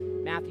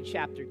Matthew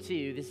chapter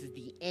 2. This is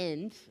the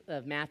end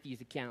of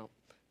Matthew's account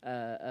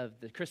of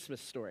the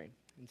Christmas story.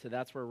 And so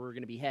that's where we're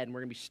going to be heading. We're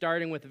going to be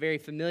starting with a very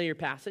familiar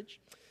passage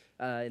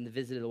in the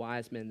visit of the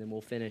wise men, then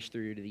we'll finish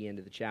through to the end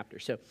of the chapter.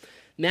 So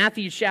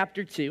Matthew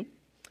chapter 2,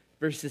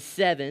 verses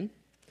 7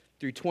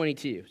 through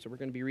 22. So we're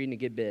going to be reading a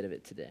good bit of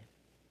it today.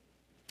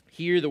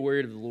 Hear the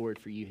word of the Lord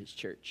for you, his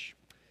church,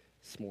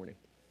 this morning.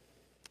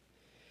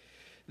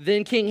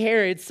 Then King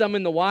Herod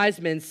summoned the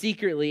wise men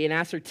secretly and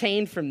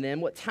ascertained from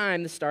them what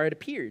time the star had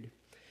appeared.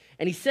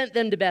 And he sent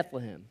them to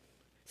Bethlehem,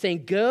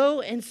 saying, "Go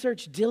and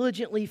search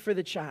diligently for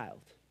the child.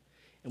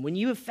 And when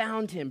you have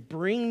found him,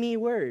 bring me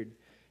word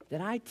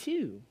that I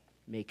too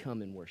may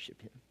come and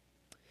worship him."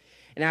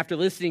 And after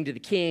listening to the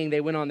king, they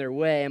went on their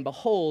way. And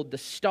behold, the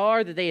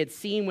star that they had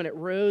seen when it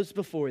rose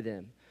before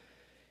them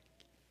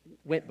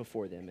went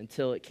before them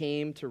until it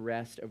came to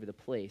rest over the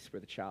place where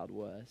the child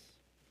was.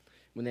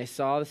 When they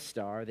saw the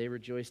star, they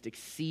rejoiced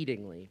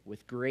exceedingly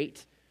with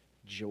great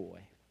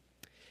joy.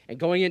 And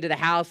going into the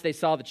house, they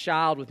saw the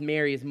child with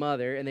Mary, his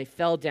mother, and they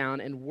fell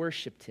down and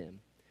worshipped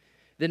him.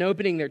 Then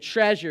opening their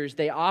treasures,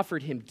 they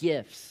offered him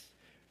gifts,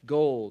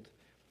 gold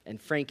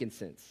and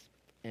frankincense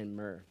and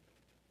myrrh.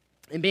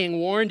 And being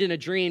warned in a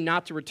dream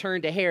not to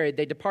return to Herod,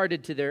 they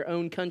departed to their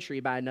own country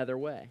by another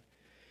way.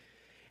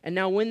 And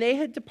now when they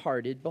had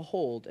departed,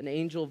 behold, an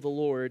angel of the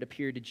Lord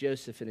appeared to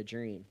Joseph in a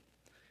dream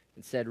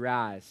and said,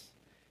 "Rise,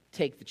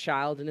 take the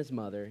child and his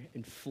mother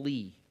and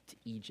flee to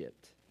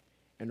Egypt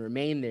and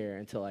remain there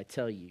until I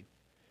tell you,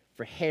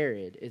 for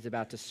Herod is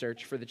about to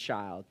search for the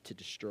child to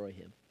destroy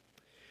him."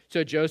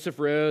 So Joseph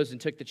rose and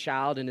took the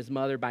child and his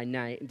mother by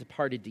night and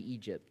departed to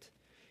Egypt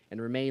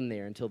and remained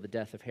there until the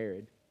death of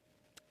Herod.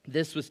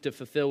 This was to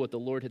fulfill what the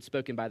Lord had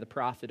spoken by the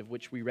prophet of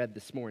which we read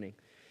this morning.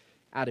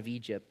 "Out of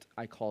Egypt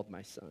I called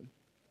my son."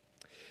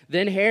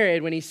 Then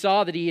Herod, when he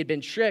saw that he had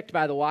been tricked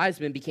by the wise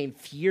men, became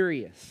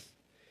furious.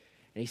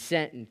 And he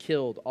sent and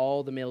killed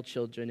all the male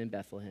children in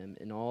Bethlehem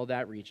and all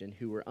that region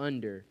who were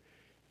under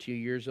 2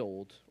 years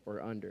old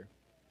or under,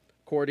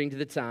 according to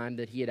the time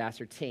that he had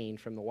ascertained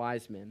from the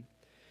wise men.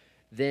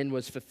 Then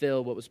was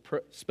fulfilled what was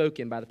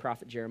spoken by the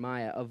prophet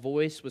Jeremiah. A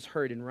voice was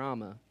heard in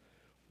Ramah,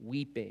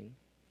 weeping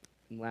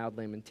and loud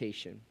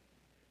lamentation.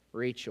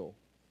 Rachel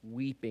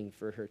weeping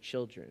for her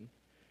children.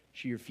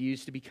 She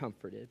refused to be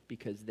comforted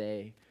because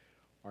they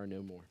are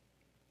no more.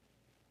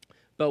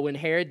 But when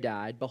Herod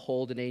died,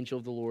 behold, an angel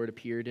of the Lord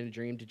appeared in a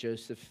dream to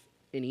Joseph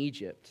in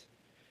Egypt,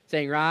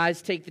 saying,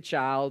 "Rise, take the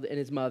child and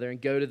his mother, and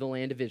go to the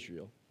land of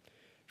Israel,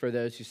 for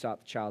those who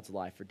sought the child's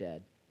life are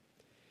dead."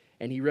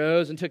 And he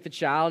rose and took the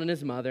child and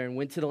his mother and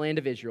went to the land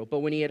of Israel. But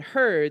when he had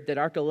heard that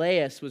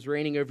Archelaus was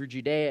reigning over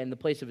Judea in the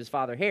place of his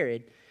father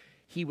Herod,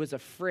 he was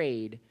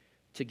afraid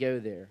to go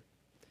there.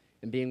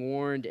 And being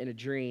warned in a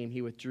dream,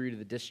 he withdrew to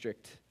the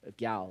district of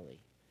Galilee.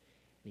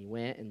 And he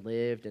went and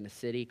lived in a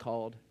city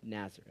called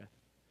Nazareth,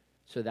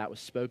 so that was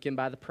spoken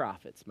by the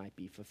prophets might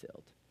be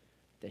fulfilled,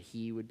 that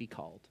he would be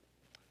called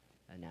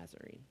a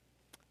Nazarene.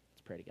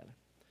 Let's pray together.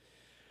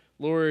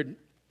 Lord,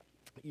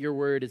 your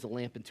word is a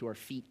lamp unto our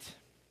feet.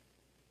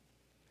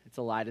 It's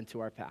a light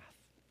unto our path.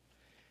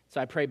 So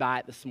I pray by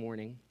it this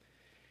morning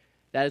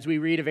that as we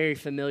read a very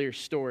familiar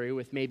story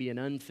with maybe an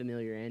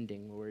unfamiliar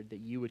ending, Lord,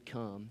 that you would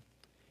come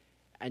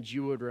and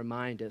you would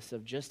remind us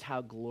of just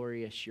how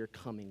glorious your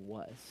coming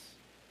was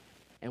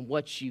and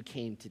what you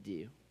came to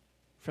do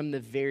from the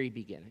very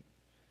beginning.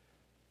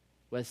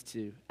 Was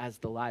to, as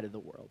the light of the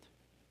world,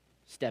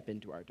 step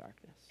into our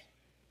darkness.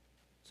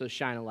 So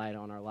shine a light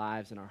on our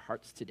lives and our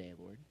hearts today,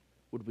 Lord.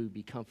 Would we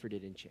be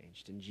comforted and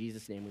changed? In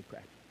Jesus' name we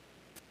pray.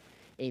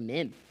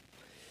 Amen.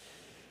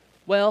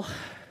 Well,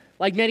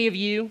 like many of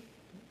you,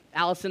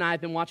 Alice and I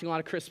have been watching a lot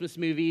of Christmas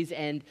movies,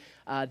 and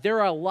there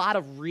are a lot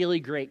of really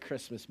great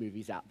Christmas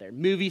movies out there.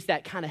 Movies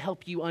that kind of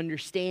help you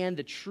understand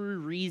the true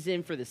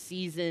reason for the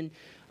season.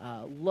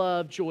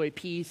 Love, joy,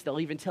 peace. They'll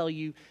even tell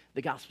you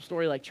the gospel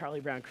story like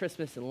Charlie Brown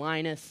Christmas and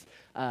Linus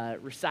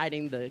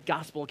reciting the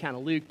gospel account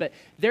of Luke. But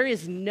there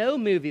is no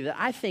movie that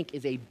I think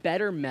is a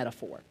better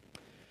metaphor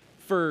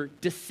for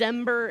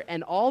December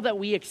and all that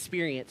we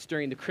experience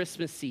during the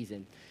Christmas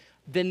season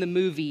than the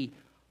movie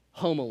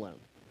Home Alone.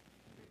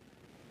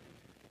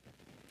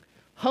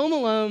 Home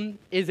Alone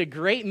is a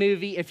great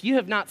movie. If you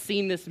have not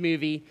seen this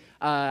movie,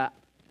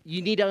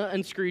 you need to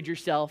unscrooge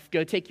yourself.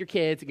 Go take your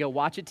kids and go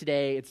watch it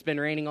today. It's been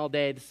raining all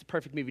day. This is a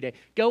perfect movie day.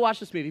 Go watch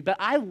this movie. But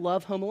I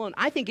love Home Alone.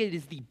 I think it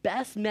is the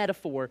best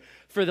metaphor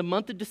for the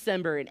month of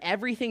December and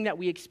everything that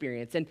we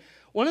experience. And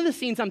one of the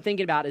scenes I'm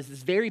thinking about is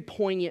this very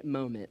poignant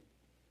moment.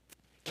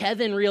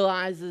 Kevin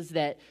realizes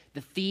that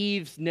the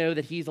thieves know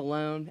that he's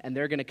alone and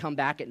they're going to come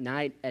back at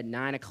night at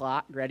 9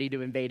 o'clock ready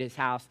to invade his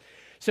house.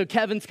 So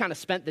Kevin's kind of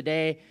spent the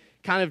day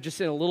kind of just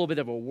in a little bit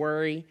of a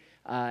worry.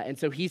 And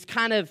so he's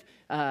kind of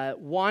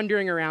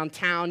wandering around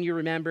town, you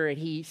remember, and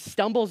he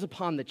stumbles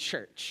upon the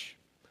church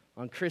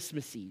on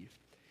Christmas Eve.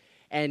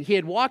 And he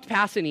had walked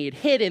past and he had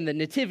hid in the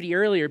nativity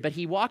earlier, but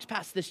he walks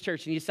past this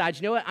church and he decides,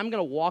 you know what, I'm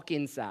going to walk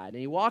inside. And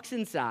he walks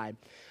inside,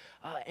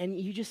 and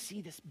you just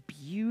see this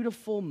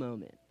beautiful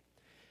moment.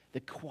 The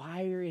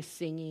choir is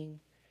singing.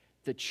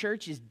 The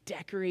church is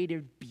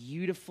decorated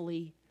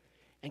beautifully.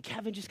 And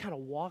Kevin just kind of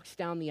walks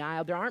down the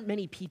aisle. There aren't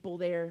many people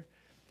there.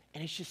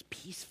 And it's just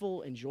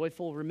peaceful and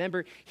joyful.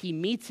 Remember, he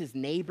meets his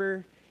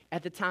neighbor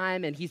at the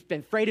time, and he's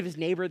been afraid of his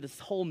neighbor this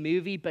whole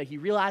movie, but he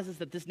realizes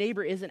that this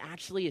neighbor isn't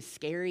actually as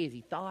scary as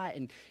he thought.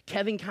 And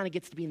Kevin kind of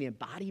gets to be the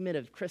embodiment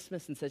of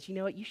Christmas and says, you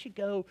know what, you should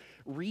go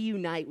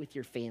reunite with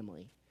your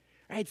family.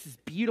 Right? It's this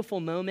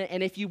beautiful moment.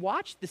 And if you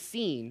watch the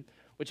scene,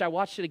 which I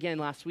watched it again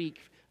last week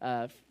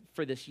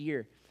for this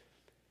year,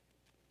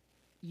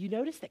 you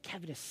notice that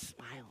Kevin is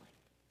smiling.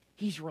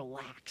 He's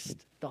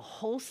relaxed the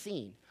whole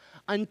scene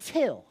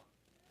until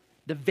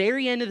the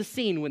very end of the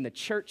scene when the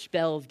church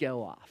bells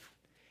go off.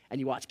 And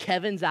you watch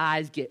Kevin's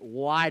eyes get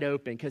wide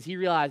open because he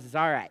realizes,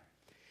 all right,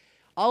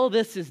 all of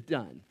this is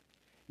done.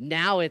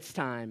 Now it's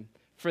time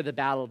for the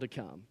battle to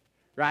come,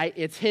 right?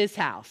 It's his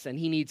house, and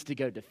he needs to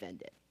go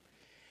defend it.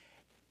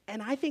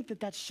 And I think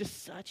that that's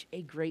just such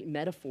a great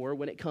metaphor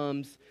when it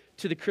comes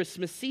to the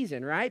Christmas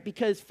season, right?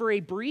 Because for a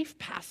brief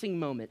passing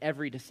moment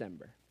every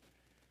December,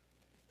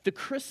 the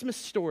Christmas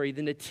story,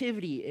 the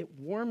nativity, it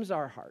warms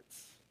our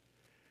hearts,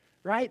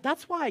 right?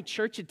 That's why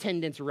church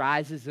attendance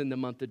rises in the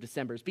month of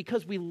December, is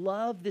because we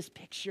love this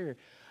picture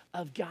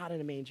of God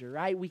in a manger,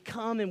 right? We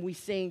come and we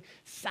sing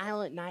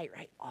Silent Night,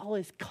 right? All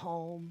is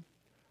calm,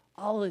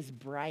 all is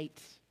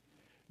bright,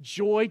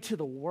 joy to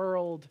the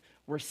world.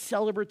 We're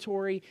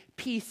celebratory,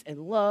 peace and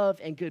love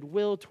and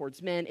goodwill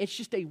towards men. It's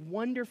just a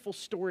wonderful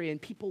story, and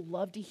people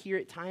love to hear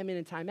it time in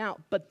and time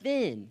out. But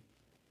then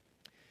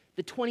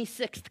the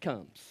 26th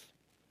comes,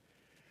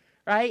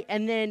 right?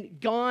 And then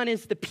gone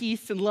is the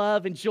peace and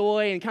love and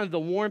joy and kind of the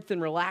warmth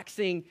and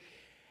relaxing.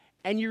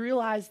 And you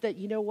realize that,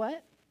 you know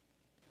what?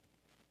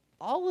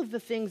 All of the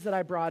things that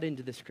I brought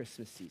into this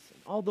Christmas season,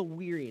 all the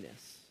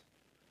weariness,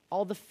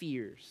 all the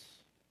fears,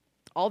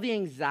 all the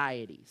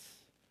anxieties,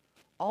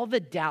 all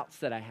the doubts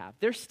that I have,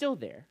 they're still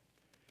there.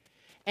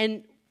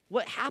 And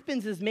what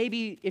happens is,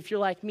 maybe if you're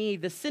like me,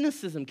 the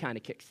cynicism kind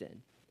of kicks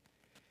in.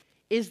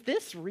 Is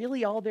this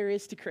really all there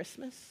is to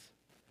Christmas?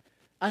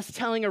 Us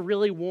telling a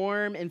really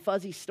warm and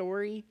fuzzy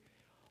story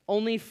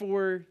only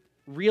for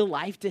real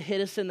life to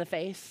hit us in the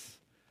face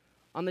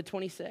on the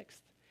 26th?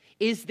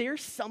 Is there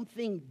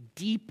something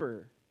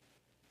deeper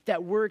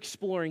that we're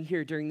exploring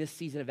here during this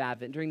season of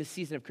Advent, during this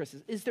season of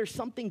Christmas? Is there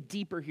something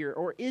deeper here,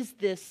 or is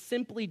this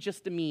simply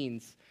just a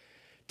means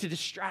to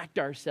distract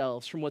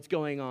ourselves from what's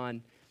going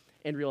on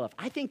in real life?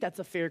 I think that's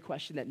a fair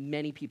question that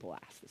many people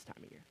ask this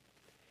time of year.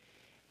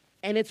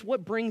 And it's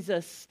what brings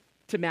us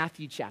to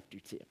Matthew chapter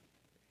 2.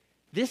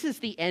 This is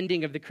the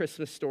ending of the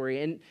Christmas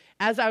story. And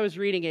as I was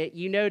reading it,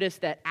 you notice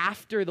that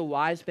after the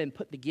wise men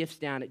put the gifts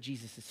down at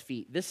Jesus'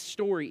 feet, this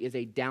story is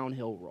a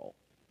downhill roll,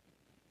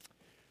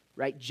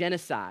 right?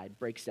 Genocide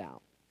breaks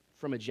out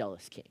from a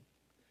jealous king.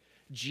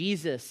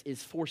 Jesus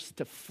is forced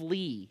to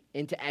flee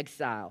into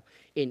exile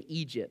in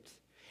Egypt.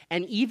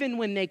 And even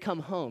when they come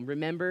home,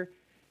 remember,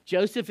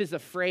 Joseph is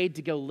afraid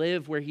to go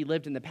live where he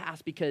lived in the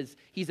past because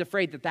he's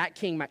afraid that that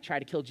king might try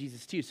to kill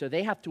Jesus too. So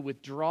they have to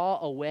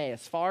withdraw away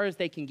as far as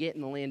they can get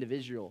in the land of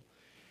Israel.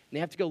 And they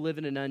have to go live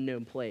in an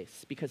unknown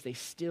place because they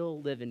still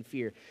live in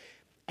fear.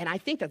 And I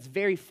think that's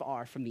very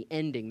far from the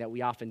ending that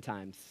we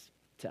oftentimes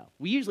tell.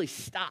 We usually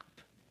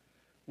stop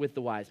with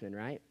the wise men,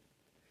 right?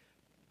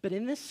 But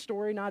in this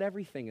story, not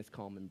everything is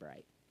calm and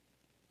bright.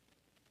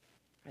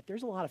 Right?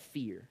 There's a lot of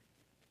fear.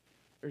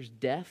 There's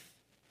death,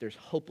 there's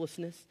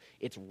hopelessness,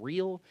 it's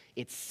real,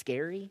 it's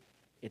scary,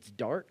 it's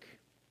dark.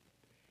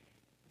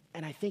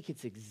 And I think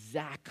it's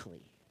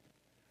exactly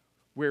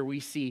where we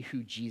see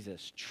who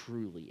Jesus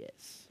truly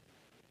is,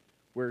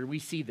 where we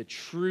see the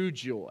true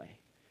joy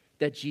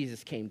that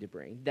Jesus came to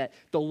bring, that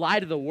the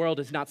light of the world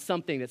is not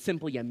something that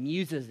simply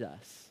amuses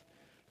us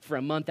for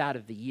a month out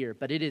of the year,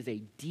 but it is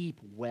a deep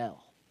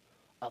well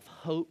of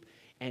hope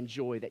and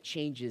joy that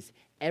changes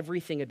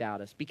everything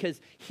about us. Because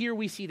here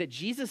we see that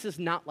Jesus is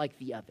not like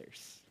the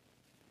others.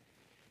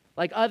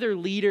 Like other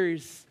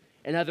leaders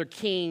and other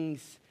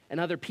kings and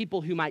other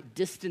people who might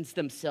distance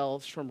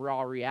themselves from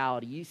raw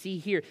reality. You see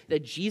here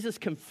that Jesus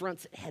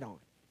confronts it head on.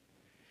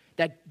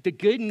 That the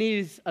good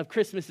news of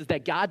Christmas is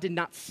that God did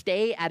not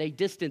stay at a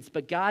distance,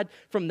 but God,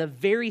 from the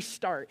very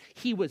start,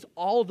 he was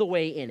all the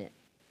way in it.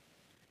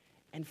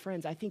 And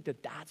friends, I think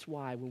that that's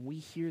why when we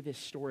hear this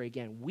story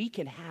again, we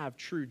can have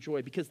true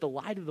joy, because the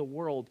light of the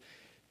world,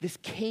 this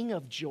King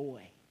of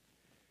joy,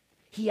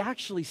 he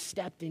actually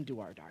stepped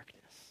into our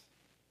darkness.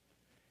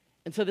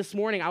 And so this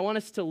morning, I want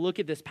us to look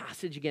at this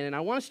passage again, and I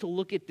want us to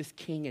look at this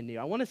King anew.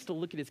 I want us to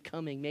look at his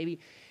coming maybe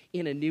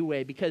in a new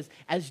way, because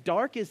as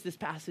dark as this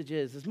passage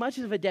is, as much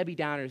of a Debbie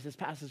Downer as this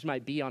passage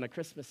might be on a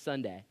Christmas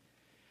Sunday,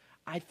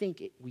 I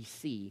think we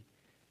see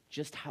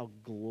just how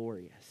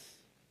glorious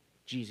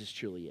Jesus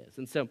truly is.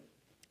 And so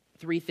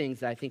 3 things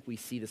that I think we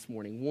see this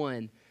morning.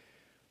 1,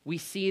 we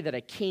see that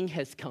a king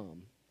has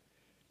come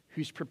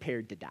who's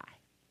prepared to die.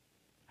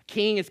 A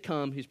king has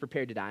come who's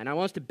prepared to die. And I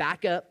want us to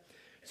back up,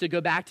 so go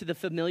back to the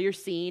familiar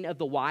scene of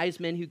the wise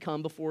men who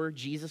come before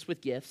Jesus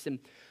with gifts. And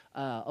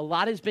A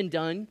lot has been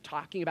done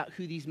talking about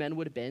who these men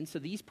would have been. So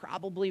these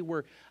probably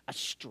were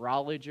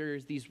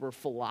astrologers, these were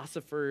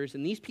philosophers,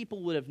 and these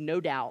people would have no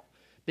doubt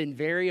been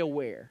very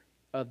aware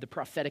of the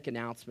prophetic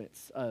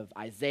announcements of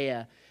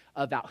Isaiah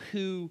about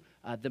who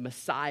the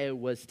Messiah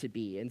was to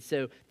be. And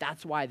so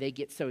that's why they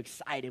get so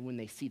excited when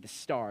they see the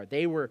star.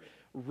 They were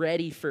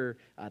ready for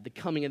the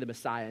coming of the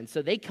Messiah. And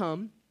so they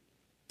come,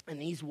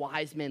 and these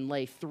wise men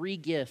lay 3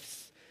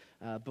 gifts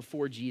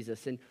before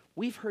Jesus. And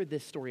we've heard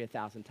this story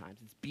 1,000 times.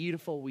 It's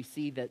beautiful. We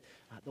see that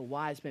the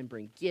wise men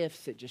bring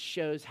gifts. It just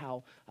shows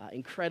how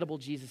incredible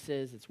Jesus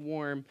is. It's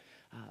warm.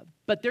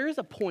 But there is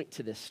a point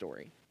to this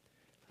story.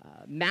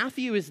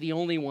 Matthew is the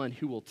only one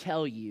who will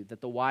tell you that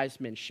the wise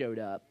men showed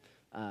up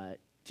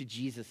to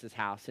Jesus'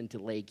 house and to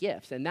lay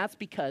gifts. And that's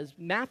because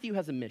Matthew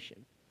has a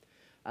mission.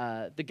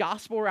 The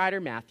gospel writer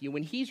Matthew,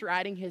 when he's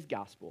writing his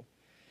gospel,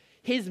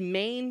 his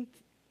main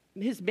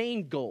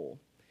goal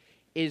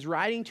is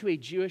writing to a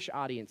Jewish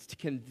audience to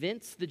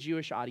convince the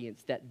Jewish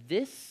audience that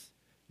this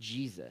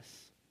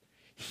Jesus,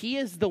 he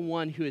is the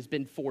one who has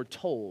been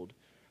foretold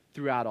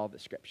throughout all the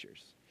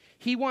scriptures.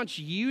 He wants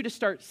you to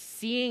start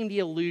seeing the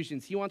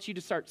allusions. He wants you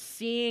to start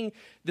seeing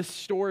the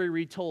story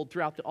retold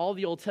throughout all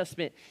the Old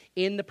Testament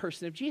in the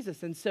person of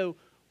Jesus. And so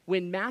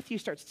when Matthew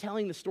starts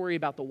telling the story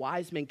about the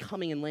wise men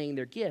coming and laying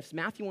their gifts,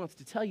 Matthew wants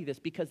to tell you this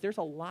because there's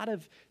a lot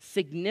of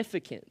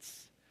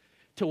significance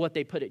to what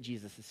they put at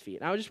Jesus'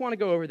 feet. And I just want to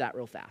go over that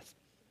real fast.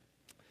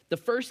 The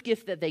first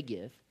gift that they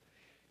give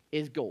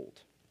is gold.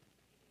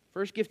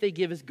 First gift they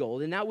give is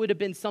gold, and that would have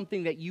been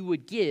something that you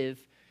would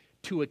give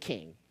to a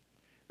king,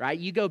 right?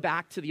 You go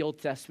back to the Old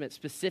Testament,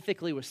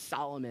 specifically with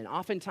Solomon.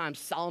 Oftentimes,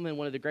 Solomon,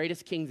 one of the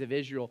greatest kings of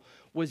Israel,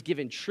 was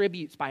given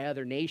tributes by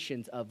other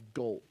nations of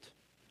gold.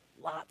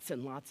 Lots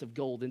and lots of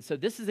gold. And so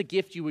this is a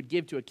gift you would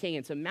give to a king.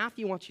 And so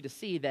Matthew wants you to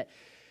see that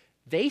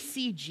they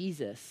see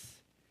Jesus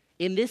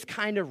in this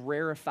kind of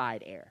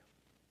rarefied air,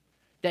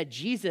 that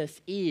Jesus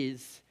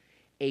is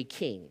a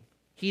king.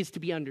 He is to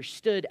be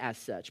understood as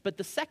such. But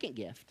the second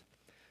gift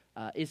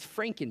is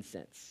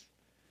frankincense.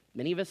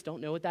 Many of us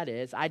don't know what that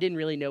is. I didn't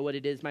really know what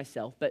it is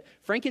myself, but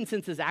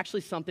frankincense is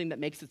actually something that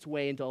makes its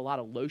way into a lot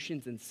of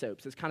lotions and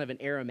soaps. It's kind of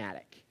an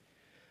aromatic.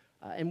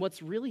 And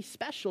what's really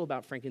special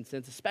about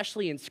frankincense,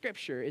 especially in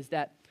Scripture, is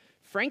that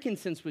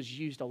frankincense was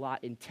used a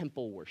lot in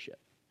temple worship.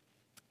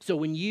 So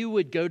when you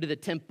would go to the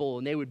temple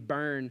and they would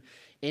burn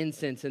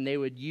incense and they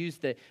would use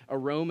the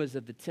aromas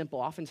of the temple,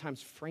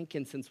 oftentimes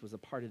frankincense was a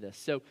part of this.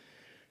 So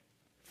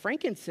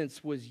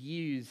frankincense was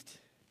used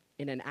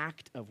in an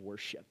act of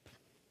worship.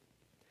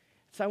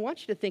 So I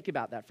want you to think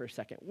about that for a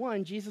second.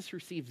 One, Jesus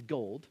receives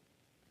gold,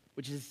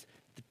 which is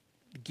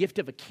the gift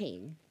of a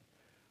king,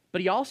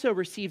 but he also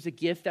receives a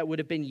gift that would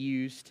have been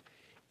used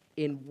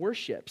in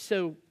worship.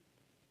 So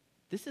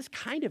this is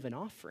kind of an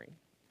offering.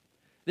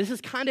 This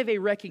is kind of a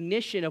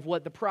recognition of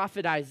what the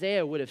prophet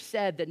Isaiah would have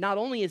said, that not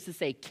only is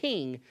this a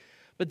king,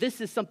 but this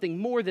is something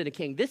more than a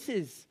king. This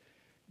is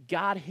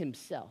God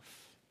himself.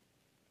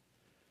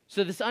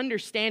 So this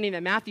understanding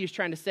that Matthew is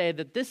trying to say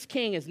that this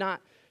king is not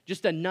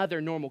just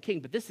another normal king,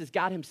 but this is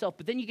God himself.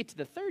 But then you get to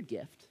the third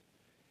gift.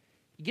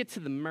 You get to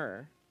the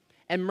myrrh.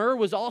 And myrrh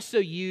was also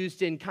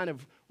used in kind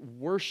of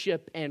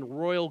worship and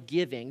royal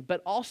giving,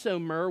 but also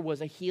myrrh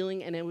was a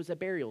healing and it was a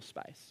burial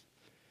spice.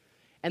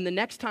 And the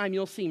next time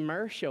you'll see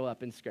myrrh show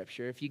up in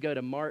Scripture, if you go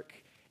to Mark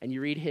and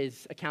you read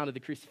his account of the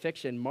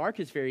crucifixion, Mark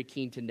is very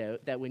keen to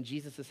note that when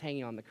Jesus is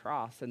hanging on the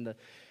cross and the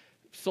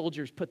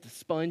soldiers put the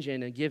sponge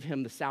in and give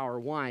him the sour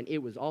wine, it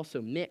was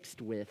also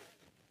mixed with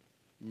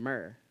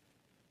myrrh.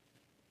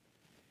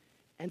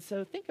 And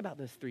so think about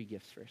those 3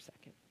 gifts for a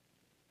second.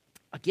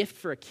 A gift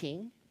for a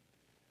king,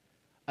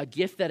 a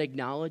gift that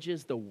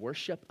acknowledges the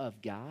worship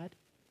of God,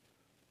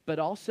 but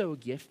also a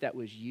gift that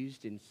was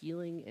used in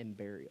healing and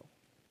burial.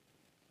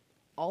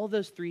 All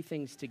those 3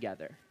 things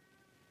together.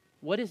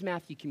 What is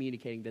Matthew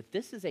communicating? That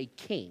this is a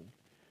king.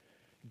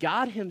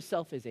 God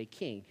himself is a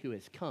king who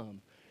has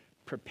come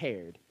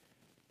prepared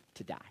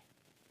to die.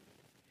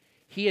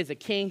 He is a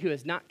king who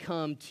has not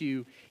come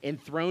to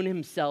enthrone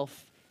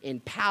himself in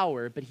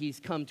power, but he's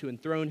come to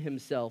enthrone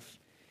himself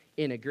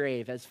in a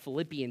grave. As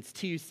Philippians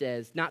 2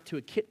 says, not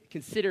to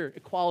consider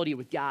equality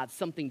with God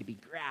something to be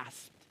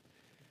grasped,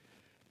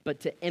 but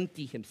to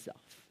empty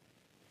himself,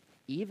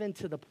 even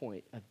to the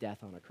point of death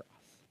on a cross.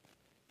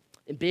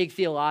 In big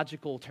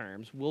theological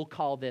terms, we'll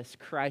call this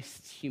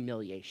Christ's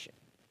humiliation,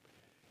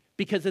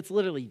 because it's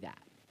literally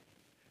that,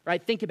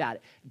 right? Think about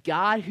it.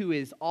 God, who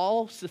is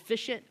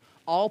all-sufficient,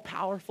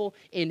 all-powerful,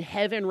 in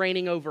heaven,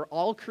 reigning over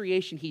all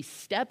creation, he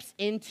steps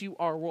into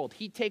our world.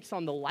 He takes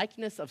on the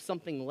likeness of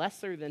something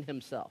lesser than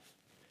himself.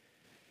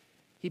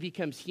 He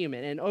becomes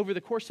human, and over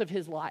the course of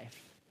his life,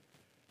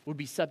 would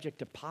be subject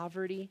to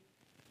poverty,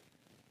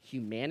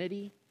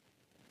 humanity,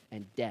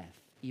 and death.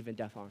 Even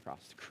death on a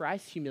cross.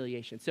 Christ's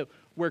humiliation. So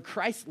where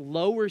Christ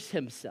lowers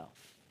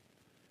himself,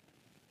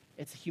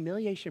 it's a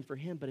humiliation for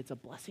him, but it's a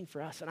blessing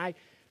for us. And I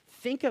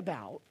think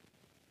about,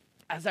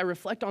 as I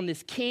reflect on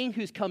this king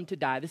who's come to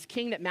die, this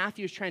king that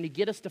Matthew is trying to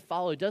get us to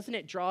follow, doesn't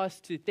it draw us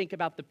to think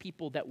about the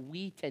people that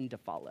we tend to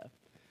follow?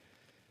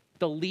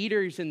 the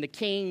leaders and the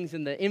kings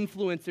and the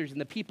influencers and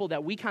the people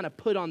that we kind of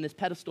put on this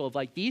pedestal of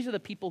like, these are the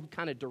people who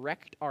kind of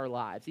direct our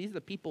lives. These are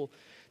the people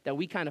that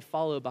we kind of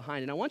follow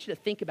behind. And I want you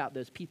to think about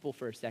those people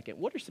for a second.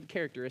 What are some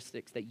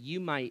characteristics that you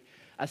might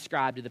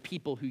ascribe to the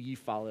people who you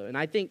follow? And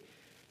I think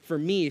for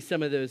me,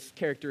 some of those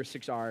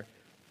characteristics are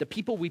the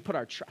people we put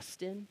our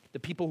trust in, the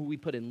people who we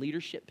put in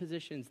leadership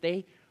positions.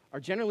 They are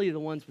generally the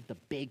ones with the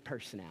big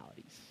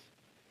personalities,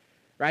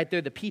 right?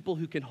 They're the people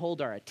who can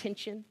hold our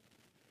attention,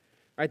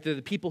 right? They're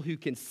the people who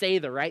can say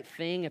the right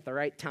thing at the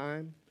right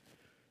time.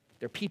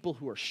 They're people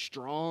who are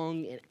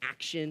strong in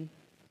action.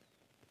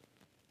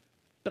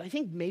 But I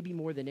think maybe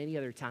more than any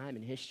other time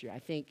in history, I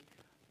think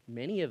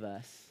many of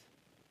us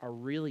are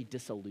really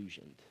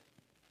disillusioned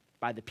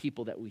by the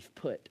people that we've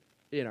put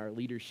in our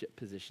leadership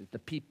positions,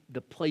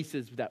 the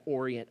places that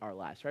orient our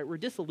lives, right? We're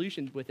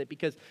disillusioned with it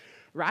because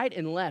right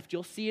and left,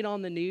 you'll see it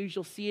on the news,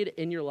 you'll see it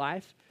in your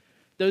life.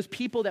 Those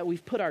people that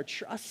we've put our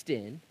trust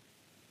in,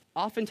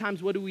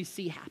 oftentimes what do we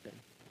see happen?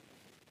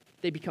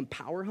 They become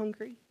power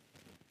hungry.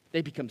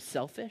 They become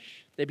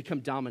selfish. They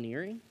become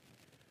domineering.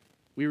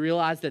 We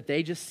realize that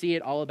they just see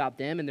it all about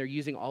them and they're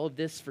using all of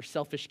this for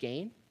selfish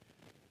gain,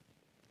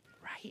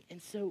 right? And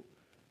so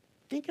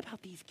think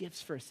about these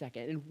gifts for a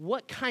second and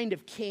what kind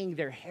of king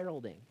they're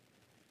heralding,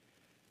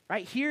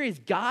 right? Here is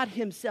God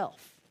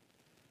himself,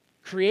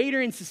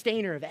 creator and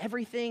sustainer of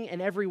everything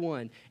and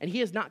everyone. And he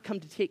has not come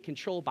to take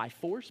control by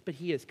force, but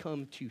he has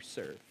come to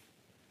serve.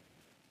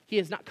 He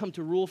has not come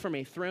to rule from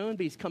a throne,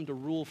 but he's come to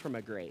rule from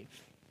a grave,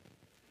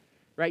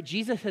 right?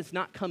 Jesus has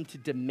not come to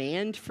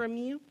demand from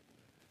you,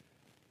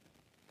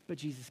 but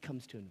Jesus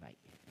comes to invite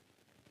you,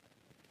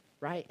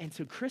 right? And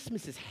so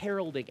Christmas is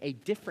heralding a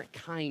different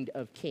kind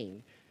of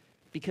king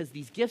because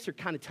these gifts are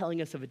kind of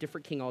telling us of a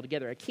different king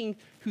altogether, a king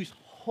whose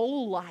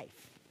whole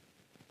life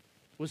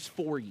was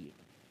for you.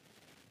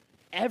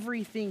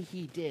 Everything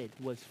he did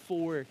was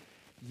for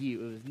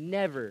you. It was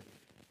never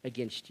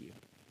against you.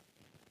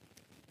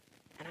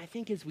 And I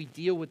think as we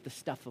deal with the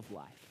stuff of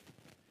life,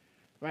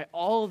 right,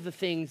 all of the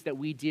things that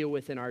we deal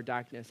with in our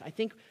darkness, I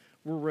think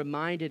we're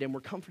reminded and we're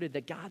comforted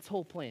that God's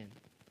whole plan,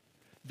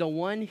 the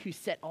one who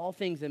set all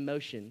things in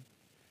motion,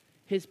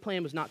 his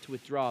plan was not to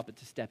withdraw, but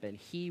to step in.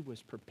 He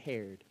was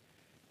prepared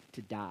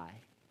to die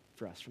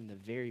for us from the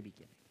very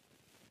beginning.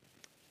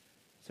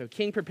 So a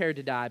king prepared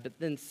to die, but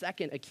then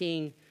second, a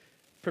king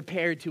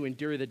prepared to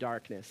endure the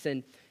darkness.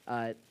 And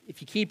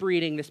if you keep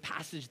reading, this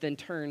passage then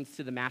turns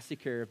to the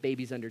massacre of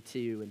babies under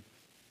 2. And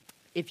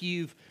if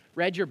you've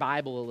read your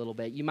Bible a little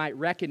bit, you might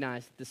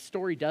recognize that the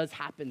story does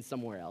happen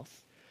somewhere else.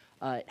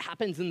 It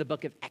happens in the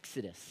book of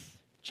Exodus,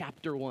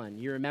 chapter 1.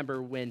 You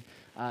remember when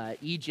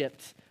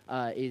Egypt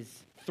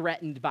is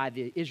threatened by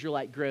the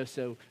Israelite growth,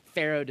 so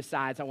Pharaoh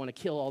decides, I want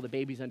to kill all the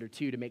babies under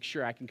 2 to make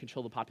sure I can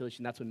control the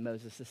population. That's when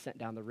Moses is sent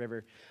down the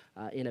river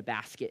in a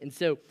basket. And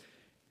so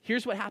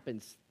here's what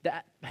happens.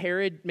 That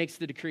Herod makes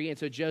the decree, and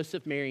so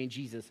Joseph, Mary, and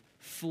Jesus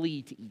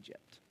flee to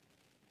Egypt.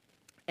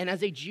 And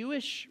as a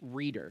Jewish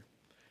reader,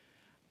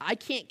 I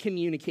can't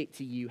communicate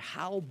to you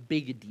how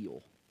big a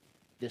deal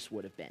this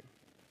would have been.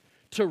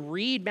 To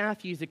read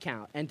Matthew's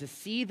account and to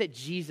see that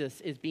Jesus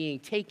is being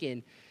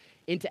taken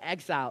into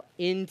exile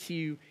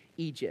into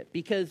Egypt.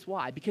 Because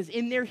why? Because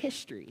in their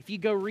history, if you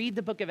go read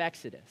the book of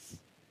Exodus,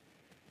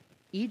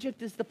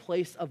 Egypt is the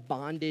place of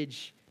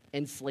bondage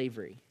and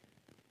slavery.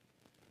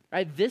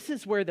 Right? This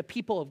is where the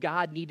people of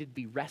God needed to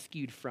be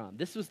rescued from.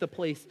 This was the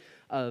place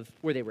of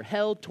where they were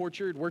held,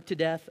 tortured, worked to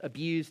death,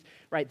 abused.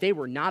 Right? They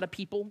were not a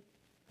people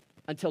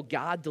until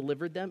God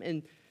delivered them.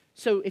 And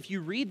so if you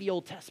read the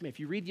Old Testament, if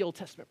you read the Old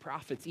Testament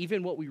prophets,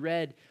 even what we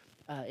read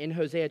in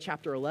Hosea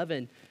chapter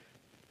 11,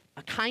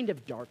 a kind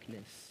of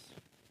darkness,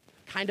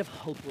 a kind of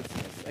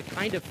hopelessness, a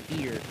kind of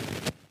fear.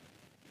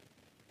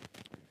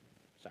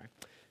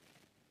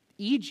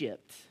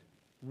 Egypt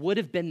would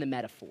have been the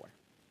metaphor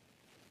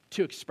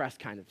to express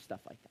kind of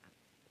stuff like that.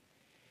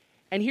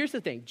 And here's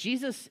the thing.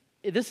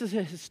 This is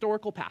a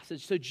historical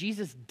passage, so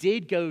Jesus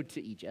did go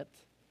to Egypt.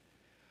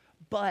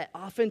 But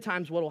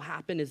oftentimes what will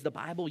happen is the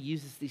Bible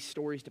uses these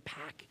stories to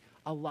pack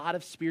a lot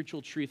of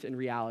spiritual truth and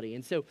reality.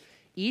 And so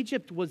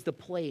Egypt was the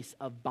place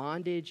of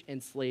bondage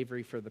and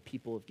slavery for the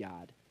people of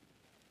God.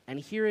 And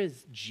here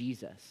is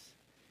Jesus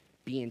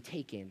being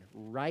taken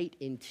right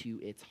into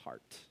its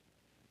heart.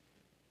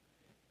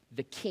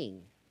 The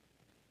King,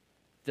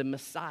 the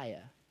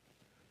Messiah,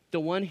 the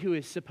one who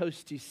is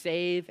supposed to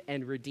save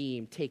and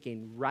redeem,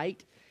 taken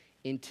right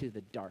into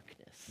the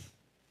darkness.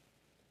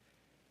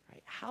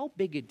 Right? How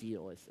big a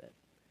deal is it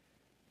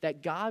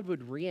that God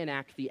would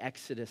reenact the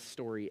Exodus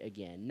story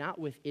again, not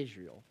with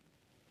Israel,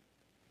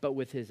 but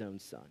with his own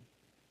son?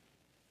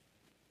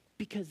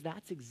 Because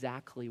that's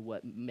exactly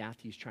what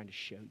Matthew's trying to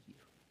show you.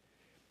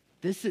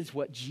 This is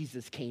what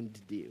Jesus came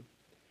to do,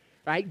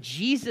 right?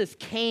 Jesus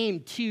came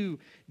to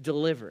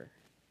deliver.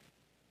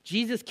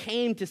 Jesus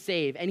came to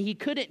save, and he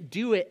couldn't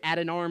do it at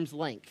an arm's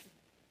length,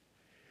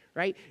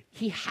 right?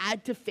 He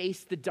had to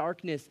face the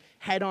darkness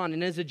head on.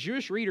 And as a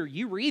Jewish reader,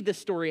 you read this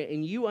story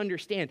and you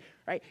understand,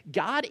 right?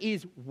 God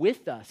is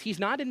with us. He's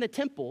not in the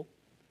temple,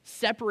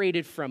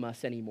 separated from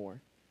us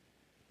anymore,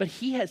 but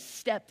he has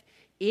stepped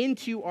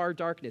into our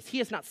darkness. He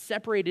has not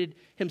separated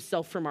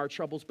himself from our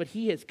troubles, but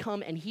he has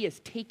come and he has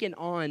taken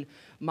on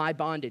my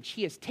bondage.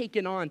 He has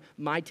taken on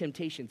my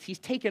temptations. He's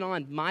taken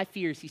on my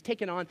fears. He's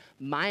taken on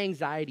my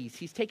anxieties.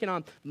 He's taken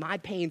on my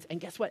pains.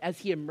 And guess what? As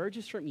he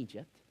emerges from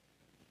Egypt,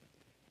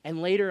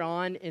 and later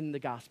on in the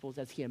Gospels,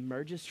 as he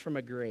emerges from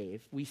a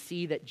grave, we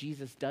see that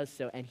Jesus does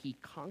so and he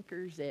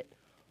conquers it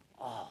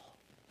all.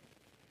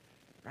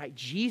 Right?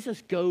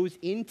 Jesus goes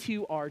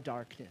into our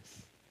darkness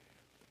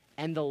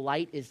and the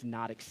light is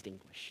not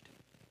extinguished.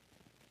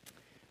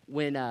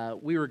 When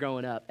we were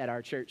growing up at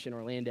our church in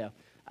Orlando,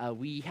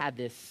 we had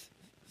this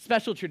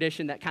special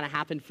tradition that kind of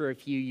happened for a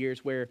few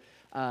years where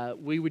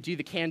we would do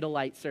the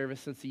candlelight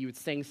service, and so you would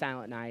sing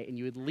Silent Night, and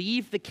you would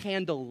leave the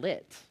candle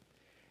lit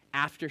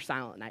after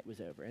Silent Night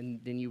was over, and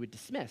then you would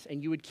dismiss,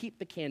 and you would keep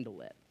the candle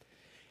lit.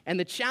 And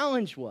the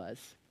challenge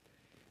was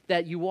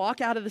that you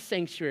walk out of the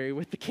sanctuary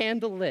with the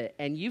candle lit,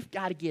 and you've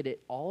got to get it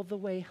all the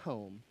way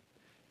home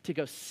to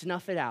go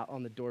snuff it out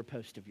on the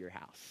doorpost of your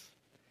house.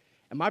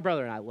 And my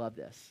brother and I love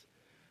this.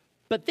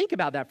 But think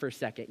about that for a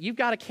second. You've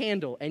got a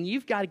candle, and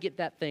you've got to get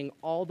that thing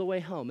all the way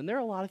home. And there are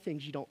a lot of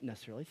things you don't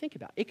necessarily think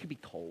about. It could be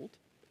cold.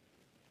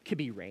 It could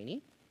be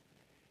rainy.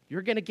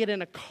 You're going to get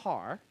in a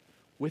car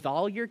with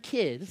all your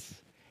kids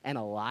and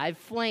a live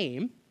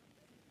flame.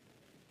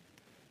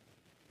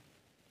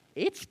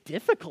 It's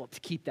difficult to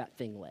keep that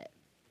thing lit.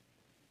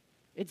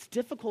 It's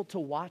difficult to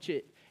watch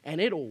it,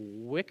 and it'll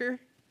wicker.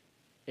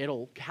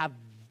 It'll have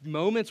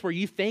moments where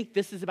you think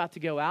this is about to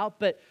go out,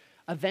 but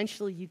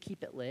eventually you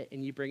keep it lit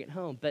and you bring it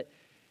home. But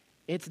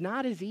it's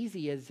not as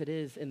easy as it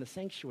is in the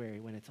sanctuary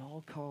when it's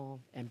all calm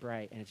and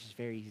bright, and it's just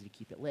very easy to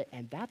keep it lit.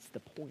 And that's the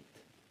point.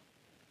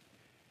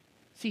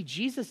 See,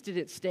 Jesus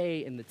didn't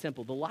stay in the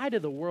temple. The light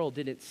of the world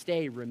didn't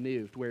stay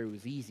removed where it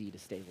was easy to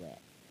stay lit.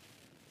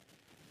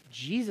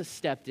 Jesus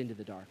stepped into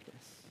the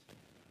darkness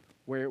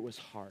where it was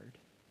hard,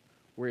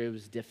 where it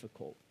was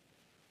difficult.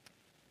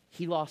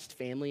 He lost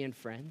family and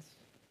friends.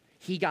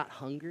 He got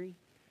hungry.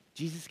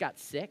 Jesus got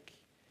sick.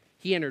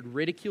 He entered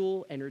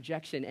ridicule and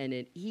rejection. And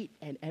in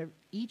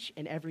each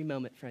and every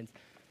moment, friends,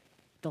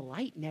 the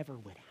light never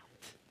went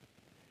out.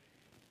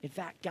 In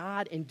fact,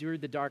 God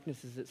endured the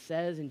darkness, as it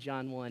says in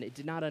John 1. It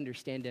did not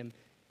understand him.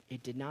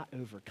 It did not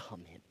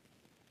overcome him.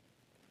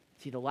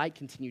 See, the light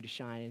continued to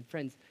shine. And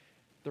friends,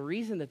 the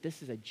reason that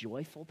this is a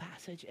joyful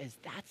passage is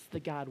that's the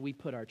God we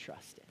put our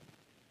trust in.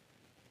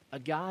 A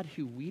God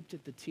who wept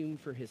at the tomb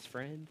for his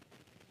friend,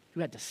 who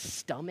had to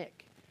stomach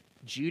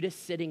Judas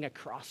sitting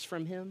across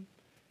from him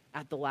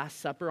at the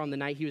Last Supper on the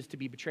night he was to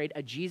be betrayed.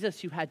 A Jesus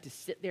who had to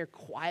sit there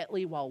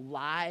quietly while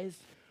lies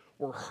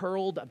were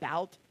hurled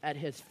about at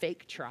his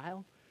fake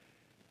trial.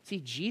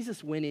 See,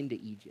 Jesus went into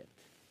Egypt.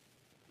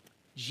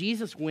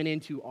 Jesus went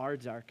into our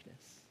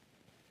darkness,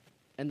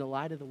 and the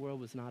light of the world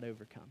was not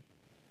overcome.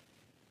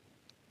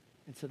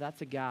 And so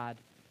that's a God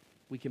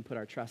we can put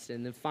our trust in.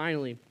 And then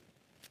finally,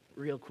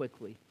 real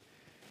quickly,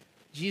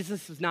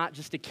 Jesus is not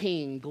just a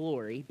king in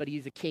glory, but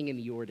he's a king in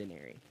the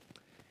ordinary.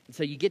 And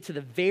so you get to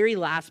the very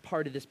last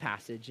part of this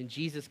passage, and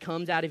Jesus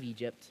comes out of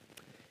Egypt,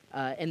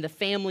 and the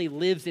family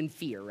lives in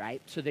fear, right?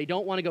 So they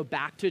don't want to go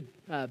back to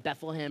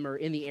Bethlehem or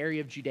in the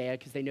area of Judea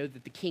because they know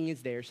that the king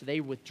is there, so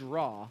they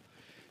withdraw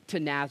to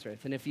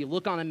Nazareth. And if you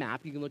look on a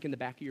map, you can look in the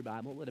back of your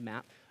Bible at a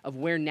map of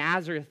where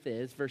Nazareth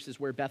is versus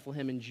where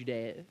Bethlehem and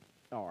Judea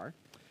are.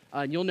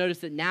 And you'll notice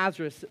that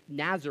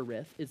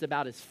Nazareth is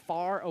about as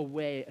far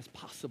away as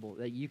possible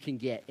that you can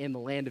get in the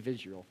land of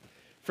Israel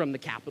from the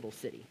capital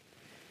city.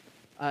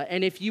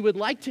 And if you would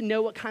like to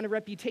know what kind of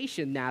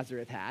reputation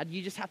Nazareth had,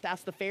 you just have to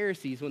ask the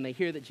Pharisees when they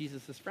hear that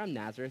Jesus is from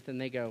Nazareth,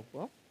 and they go,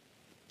 well,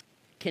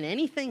 can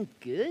anything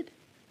good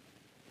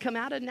come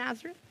out of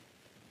Nazareth?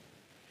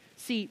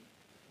 See,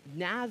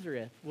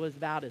 Nazareth was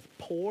about as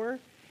poor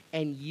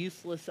and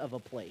useless of a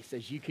place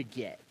as you could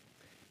get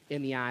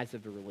in the eyes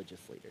of the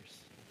religious leaders.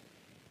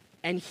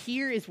 And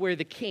here is where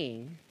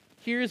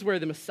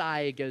the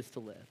Messiah goes to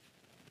live.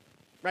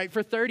 Right?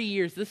 For 30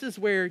 years, this is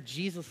where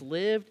Jesus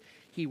lived.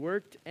 He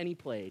worked and he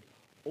played.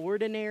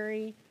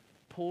 Ordinary,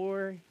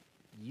 poor,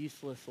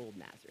 useless old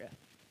Nazareth.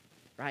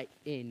 Right?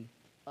 In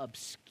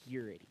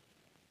obscurity.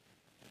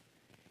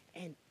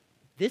 And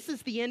this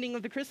is the ending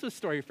of the Christmas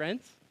story,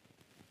 friends.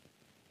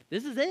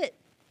 This is it.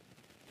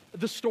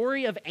 The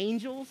story of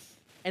angels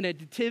and a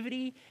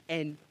nativity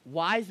and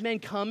wise men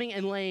coming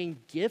and laying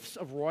gifts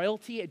of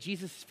royalty at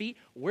Jesus' feet.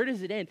 Where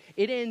does it end?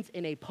 It ends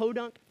in a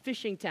podunk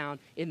fishing town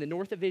in the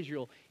north of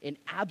Israel in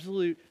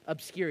absolute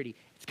obscurity.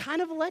 It's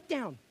kind of a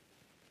letdown.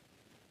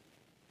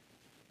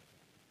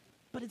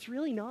 But it's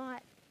really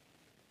not.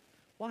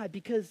 Why?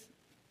 Because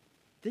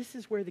this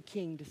is where the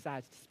king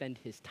decides to spend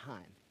his time.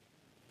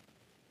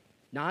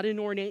 Not in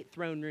ornate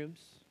throne rooms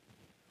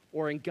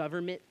or in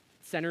government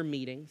center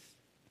meetings,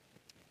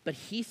 but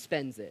he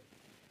spends it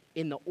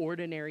in the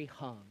ordinary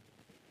hum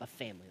of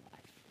family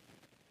life.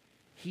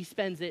 He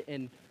spends it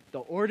in the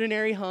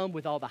ordinary hum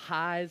with all the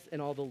highs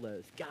and all the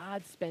lows.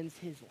 God spends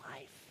his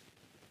life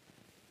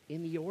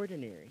in the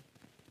ordinary.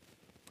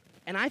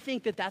 And I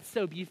think that that's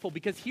so beautiful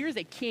because here's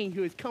a king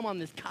who has come on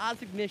this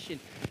cosmic mission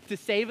to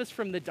save us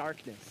from the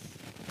darkness,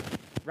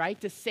 right?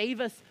 To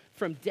save us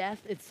from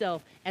death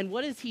itself. And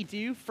what does he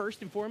do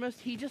first and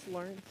foremost? He just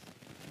learns.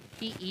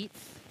 He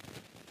eats.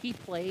 He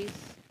plays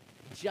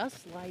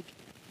just like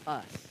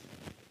us,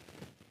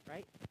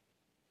 right?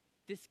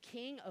 This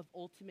king of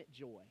ultimate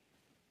joy.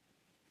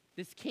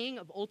 This king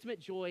of ultimate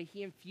joy,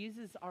 he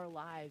infuses our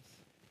lives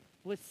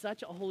with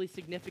such a holy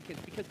significance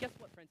because guess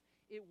what, friends?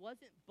 It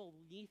wasn't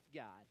beneath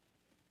God.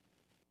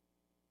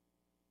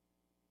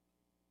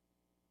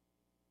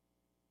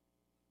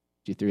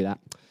 You threw that.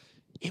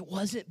 It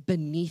wasn't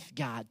beneath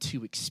God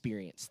to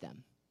experience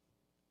them.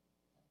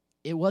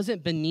 It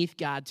wasn't beneath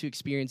God to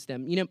experience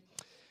them. You know,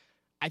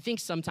 I think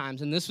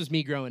sometimes, and this was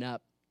me growing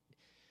up,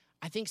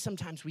 I think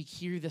sometimes we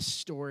hear this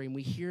story and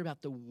we hear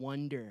about the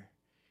wonder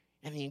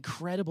and the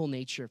incredible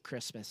nature of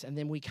Christmas, and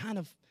then we kind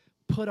of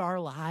put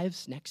our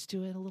lives next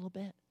to it a little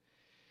bit.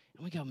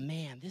 And we go,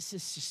 man, this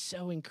is just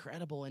so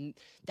incredible. And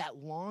that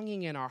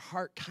longing in our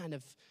heart kind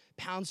of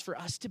pounds for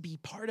us to be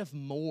part of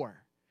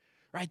more,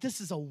 right?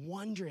 This is a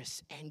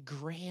wondrous and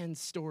grand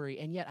story.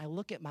 And yet I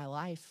look at my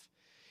life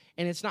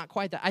and it's not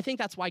quite that. I think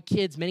that's why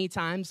kids many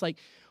times, like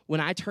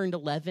when I turned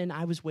 11,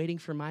 I was waiting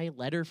for my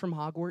letter from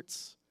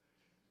Hogwarts,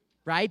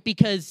 right?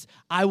 Because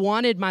I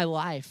wanted my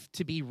life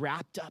to be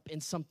wrapped up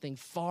in something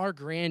far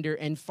grander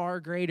and far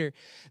greater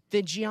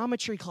than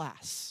geometry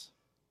class,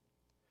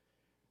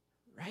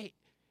 right?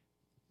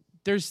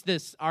 There's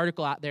this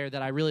article out there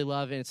that I really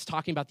love, and it's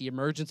talking about the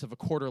emergence of a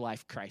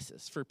quarter-life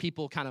crisis for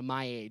people kind of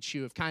my age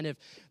who have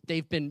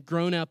they've been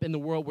grown up in the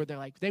world where they're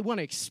like, they want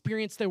to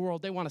experience their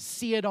world, they want to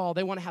see it all,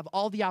 they want to have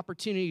all the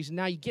opportunities, and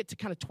now you get to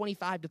kind of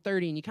 25 to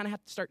 30, and you kind of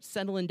have to start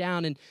settling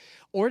down, and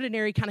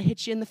ordinary kind of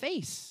hits you in the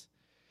face.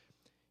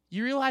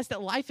 You realize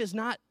that life is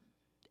not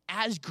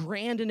as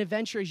grand an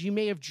adventure as you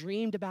may have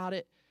dreamed about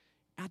it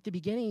at the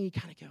beginning. You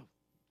kind of go,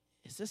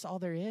 is this all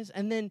there is?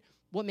 And then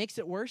what makes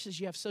it worse is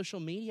you have social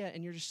media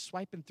and you're just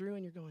swiping through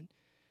and you're going,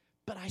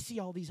 but I see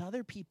all these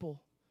other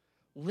people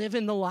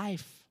living the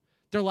life.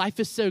 Their life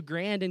is so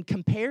grand, and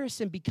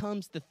comparison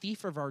becomes the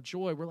thief of our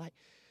joy. We're like,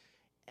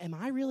 am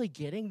I really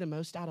getting the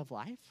most out of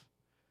life?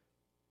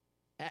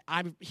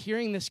 I'm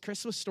hearing this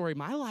Christmas story.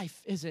 My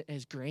life isn't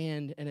as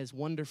grand and as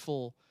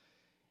wonderful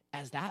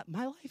as that.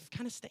 My life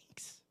kind of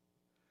stinks.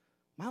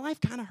 My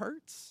life kind of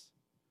hurts.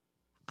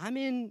 I'm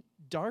in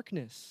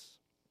darkness.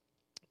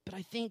 But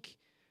I think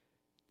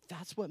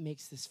that's what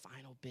makes this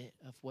final bit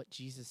of what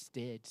Jesus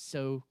did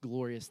so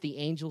glorious. The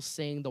angels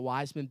sing, the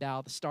wise men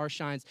bow, the star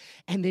shines,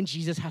 and then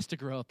Jesus has to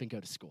grow up and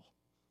go to school.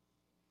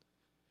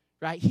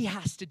 Right? He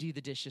has to do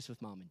the dishes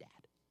with mom and dad.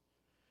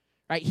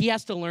 Right? He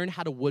has to learn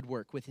how to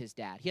woodwork with his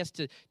dad. He has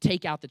to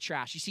take out the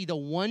trash. You see, the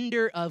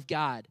wonder of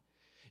God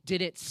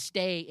didn't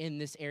stay in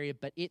this area,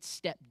 but it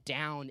stepped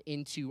down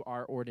into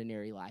our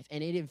ordinary life,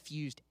 and it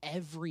infused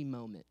every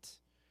moment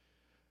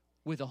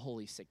with a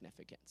holy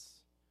significance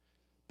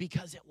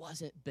because it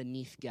wasn't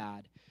beneath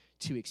God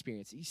to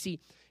experience it. You see,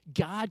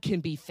 God can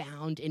be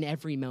found in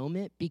every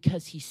moment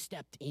because he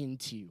stepped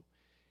into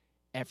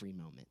every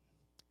moment.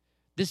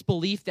 This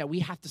belief that we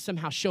have to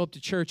somehow show up to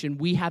church and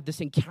we have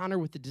this encounter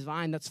with the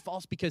divine, that's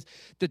false because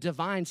the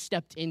divine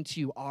stepped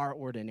into our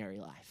ordinary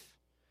life,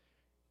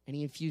 and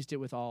he infused it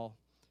with all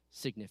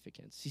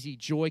significance. You see,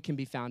 joy can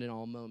be found in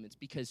all moments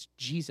because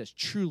Jesus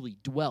truly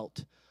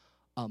dwelt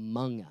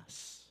among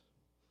us.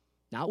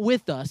 Not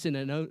with us in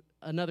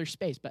another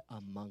space, but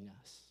among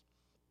us.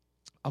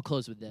 I'll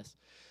close with this.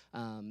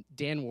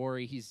 Dan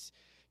Worry, he's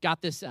got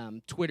this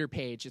Twitter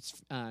page.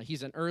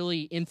 He's an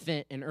early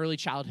infant and early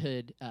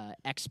childhood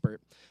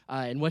expert.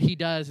 And what he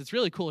does, it's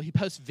really cool. He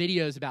posts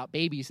videos about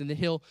babies, and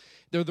then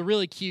they're the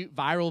really cute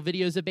viral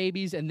videos of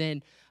babies, and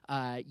then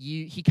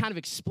he kind of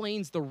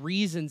explains the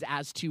reasons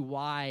as to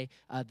why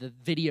the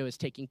video is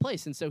taking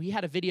place. And so he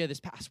had a video this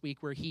past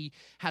week where he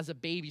has a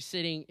baby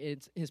sitting in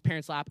his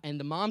parents' lap, and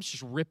the mom's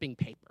just ripping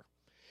paper.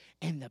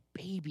 And the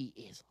baby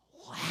is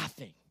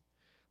laughing,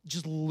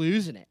 just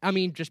losing it. I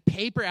mean, just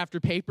paper after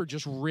paper,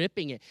 just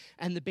ripping it.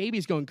 And the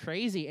baby's going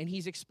crazy. And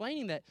he's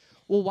explaining that,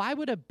 well, why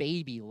would a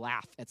baby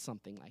laugh at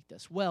something like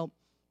this? Well,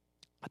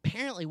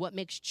 apparently what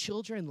makes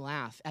children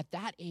laugh at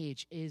that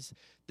age is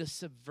the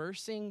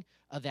subversing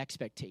of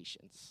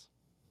expectations.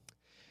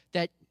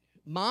 That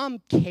mom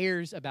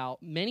cares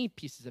about many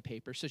pieces of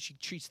paper, so she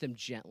treats them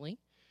gently.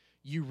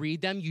 You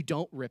read them, you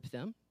don't rip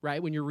them,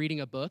 right? When you're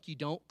reading a book, you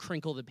don't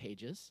crinkle the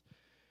pages.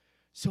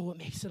 So what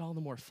makes it all the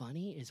more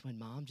funny is when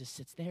mom just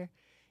sits there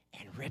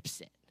and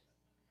rips it.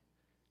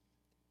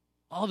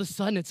 All of a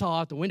sudden, it's all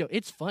out the window.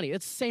 It's funny.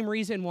 It's the same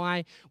reason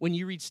why when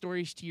you read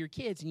stories to your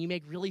kids and you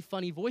make really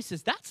funny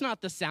voices, that's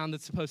not the sound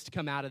that's supposed to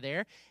come out of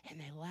there. And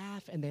they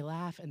laugh, and they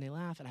laugh, and they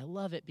laugh. And I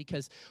love it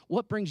because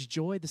what brings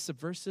joy? The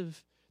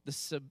subversive,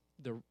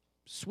 the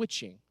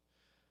switching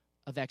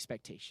of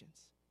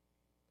expectations.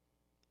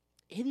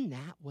 Isn't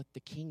that what the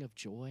King of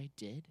Joy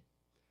did?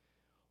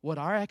 What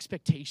our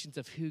expectations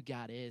of who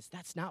God is,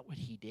 that's not what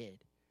he did.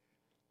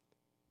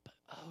 But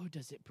oh,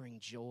 does it bring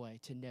joy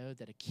to know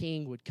that a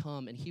king would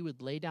come and he would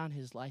lay down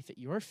his life at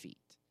your feet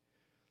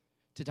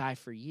to die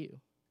for you,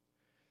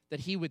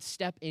 that he would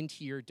step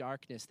into your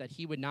darkness, that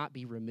he would not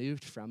be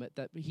removed from it,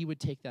 that he would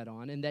take that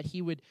on, and that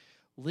he would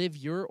live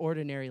your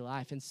ordinary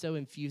life and so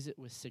infuse it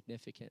with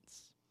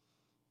significance.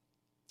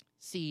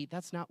 See,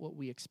 that's not what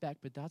we expect,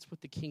 but that's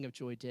what the King of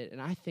Joy did.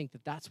 And I think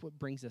that that's what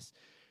brings us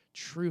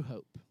true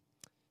hope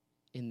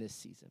in this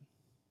season.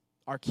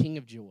 Our King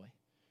of Joy,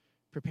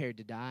 prepared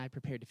to die,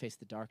 prepared to face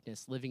the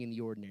darkness, living in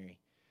the ordinary,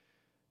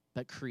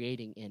 but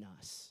creating in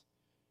us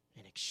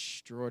an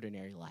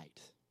extraordinary light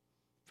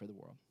for the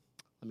world.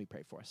 Let me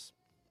pray for us.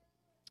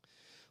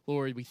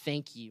 Lord, we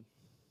thank you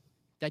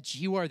that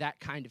you are that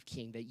kind of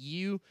king, that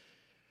you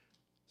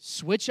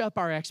switch up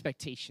our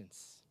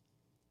expectations.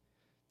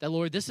 That,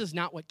 Lord, this is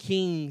not what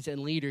kings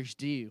and leaders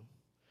do,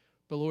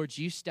 but, Lord,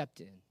 you stepped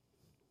in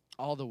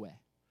all the way.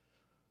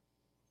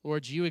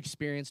 Lord, you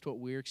experienced what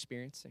we're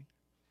experiencing.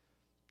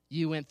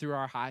 You went through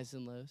our highs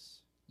and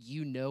lows.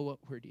 You know what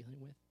we're dealing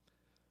with.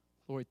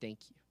 Lord,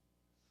 thank you.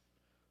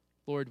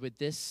 Lord, with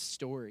this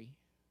story,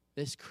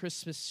 this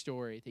Christmas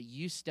story that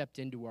you stepped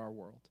into our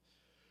world,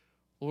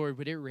 Lord,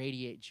 would it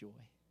radiate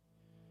joy?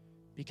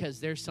 Because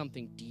there's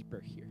something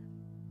deeper here,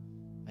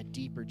 a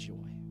deeper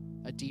joy,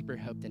 a deeper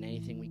hope than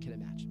anything we could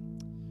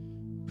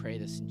imagine. Pray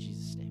this in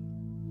Jesus' name.